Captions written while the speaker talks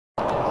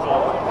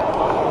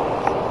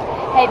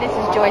Hey, this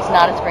is Joyce,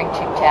 Notaspringchick.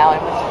 And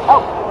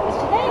is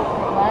today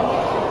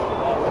Monday?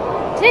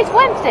 Today's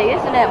Wednesday,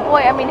 isn't it?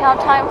 Boy, I mean, how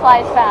time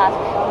flies fast.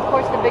 Of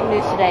course, the big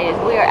news today is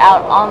we are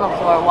out on the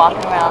floor,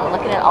 walking around,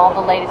 looking at all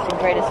the latest and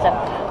greatest stuff.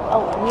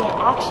 Oh, we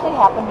actually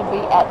happen to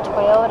be at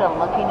Toyota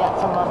looking at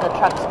some of the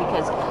trucks,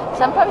 because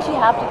sometimes you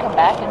have to come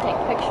back and take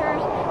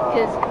pictures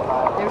because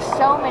there's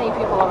so many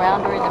people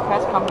around during the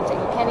press conference that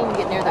you can't even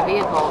get near the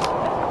vehicles.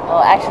 Well,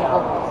 actually,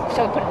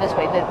 so we put it this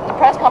way, the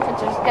press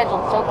conferences are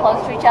scheduled so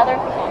close to each other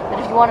that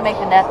if you want to make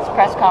the next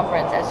press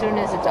conference as soon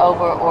as it's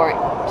over or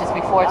just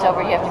before it's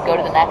over, you have to go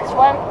to the next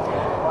one.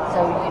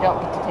 So you don't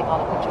get to take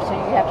all the pictures. So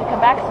you have to come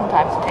back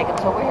sometimes to take them.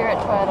 So we're here at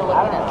Toyota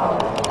looking at some of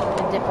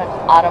the different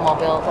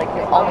automobiles, like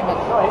the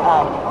ultimate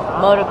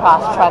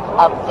motocross truck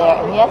up there.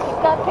 And yes,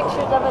 we've got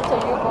pictures of it,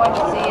 so you're going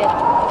to see it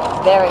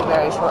very,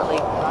 very shortly.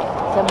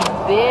 Some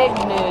big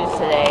news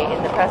today in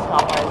the press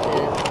conference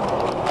is,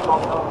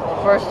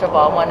 first of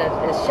all, one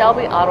is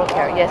Shelby Auto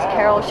Care. Yes,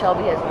 Carroll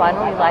Shelby has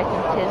finally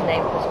licensed his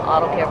name for some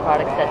auto care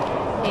products that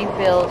he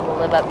feels will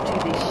live up to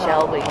the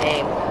Shelby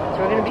name.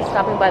 So we're going to be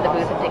stopping by the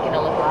booth and taking a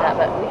look at that,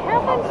 but we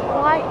haven't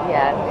quite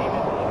yet.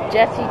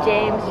 Jesse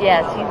James,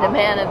 yes, he's the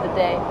man of the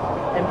day,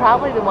 and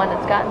probably the one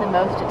that's gotten the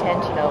most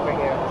attention over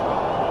here.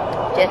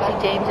 Jesse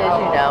James, as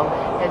you know,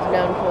 is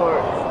known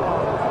for,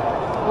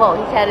 well,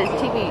 he's had his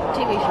TV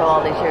show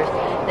all these years.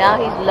 Now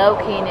he's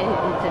low-key in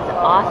his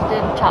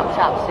Austin Chop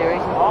Shop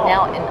series. He's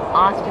now in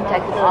Austin,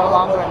 Texas, no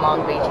longer in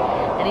Long Beach.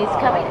 And he's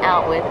coming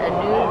out with a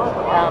new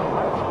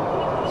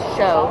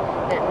show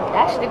that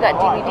actually got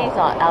DVDs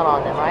out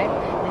on them, right?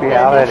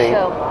 Reality.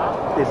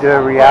 They do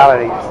a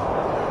reality,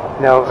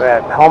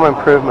 home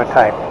improvement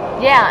type.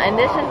 Yeah, and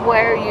this is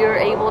where you're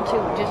able to,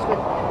 just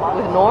with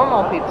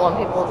normal people and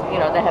people,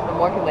 that have been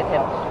working with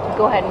him, to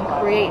go ahead and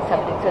create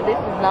something. So this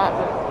is not,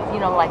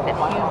 like that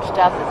huge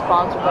stuff that's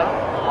sponsored, but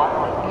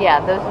yeah,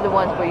 those are the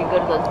ones where you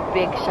go to those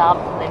big shops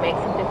and they make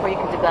something for you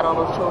because they've got all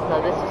those tools. No,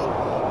 this is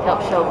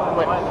help show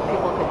what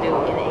people could do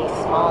in a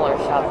smaller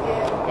shop.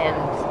 And,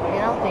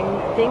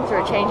 things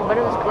are changing, but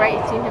it was great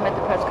seeing him at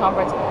the press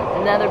conference.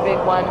 Another big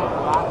one,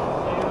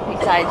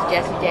 besides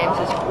Jesse James,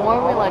 is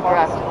Formula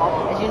Drift.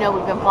 As you know,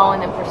 we've been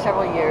following them for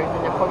several years,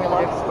 and the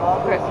Formula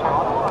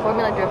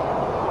Drift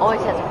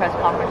always has a press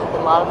conference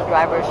with a lot of the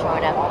drivers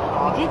showing up.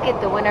 We did get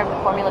the winner of the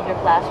Formula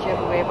Drift last year.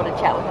 We were able to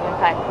chat with him. In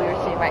fact, we were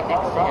sitting right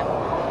next to him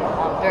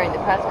during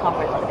the press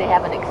conference. But they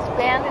have an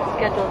expanded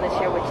schedule this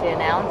year, which they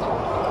announced.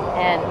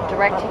 And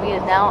DirecTV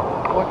is now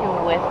working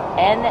with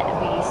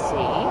NBC.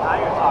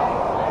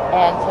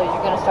 And so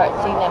you're going to start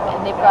seeing them.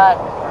 And they've got,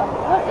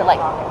 what is it,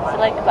 like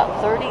about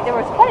 30? There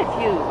was quite a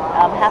few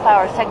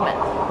half-hour segments.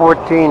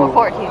 14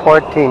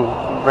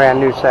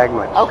 brand new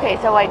segments. Okay,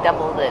 so I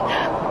doubled it.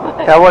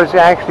 That was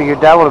actually, you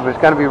doubled it, but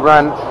it's going to be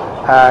run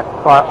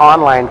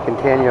online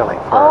continually.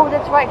 Oh,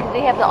 that's right, because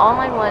they have the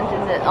online ones,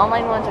 and the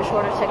online ones are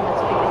shorter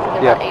segments. I think they said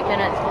they're about 8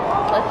 minutes,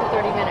 less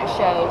than 30-minute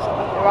shows.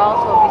 They're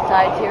also,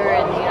 besides here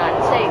in the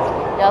United States,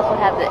 they also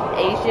have the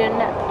Asian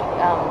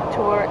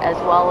tour, as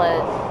well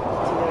as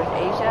there's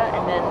Asia,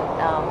 and then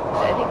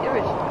I think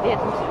they had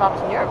some stops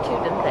in Europe too,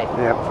 didn't they?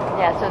 Yep.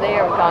 Yeah, so they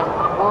are gone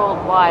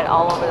worldwide,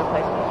 all over the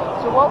place.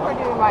 So what we're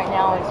doing right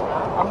now is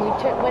we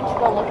went to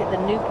go look at the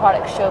new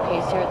product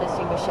showcase here at the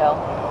Sema show.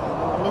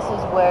 And this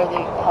is where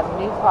they have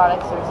new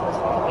products that are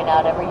supposed to be coming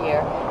out every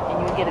year, and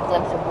you get a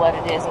glimpse of what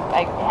it is.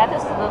 I had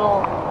this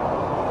little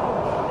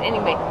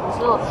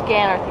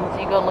scanner thing, so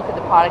you go and look at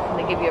the products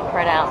and they give you a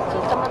printout. So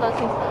some of those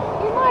things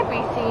you might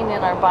be seeing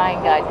in our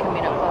buying guide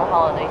coming up for the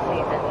holiday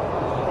season.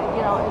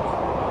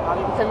 But,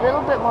 it's a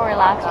little bit more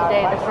relaxed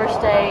today. The first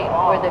day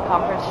where the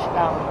conference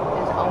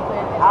is open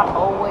is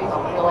always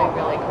really,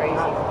 really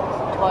crazy.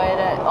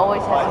 Toyota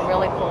always has some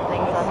really cool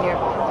things on here.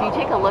 If you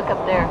take a look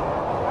up there,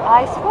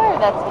 I swear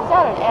is that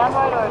an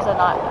Android or is it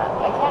not?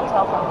 I can't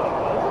tell from here.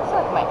 It looks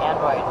like my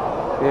Android.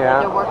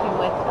 Yeah. They're working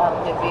with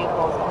the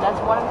vehicles, and that's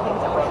one of the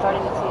things that we're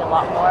starting to see a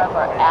lot more of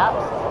our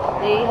apps.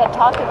 They had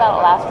talked about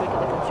it last week at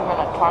the Consumer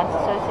Electronics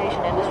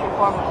Association Industry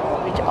Forum,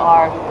 which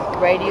are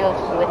radios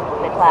with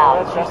the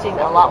cloud. So you're seeing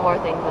a lot more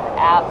things with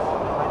apps,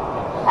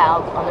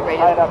 clouds on the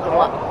radio. Of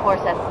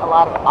course, that's a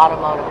lot of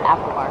automotive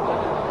aftermarket.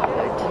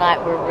 But tonight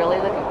we're really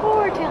looking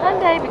forward to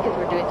Hyundai because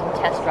we're doing some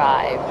test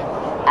drives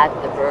at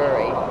the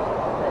brewery.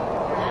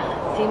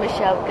 Sema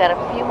show, got a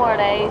few more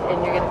days,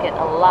 and you're going to get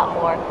a lot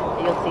more that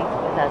you'll see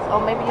with us.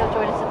 Oh, maybe you'll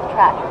join us at the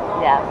track.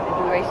 Yeah,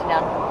 we'll be racing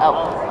down.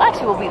 Oh,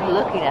 actually, we'll be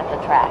looking at the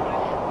track.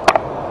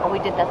 Oh,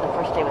 we did that the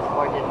first day with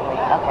Ford, didn't we?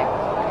 Okay.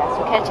 Yeah,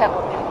 so catch up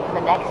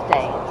the next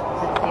day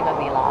to the Sema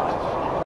vlog.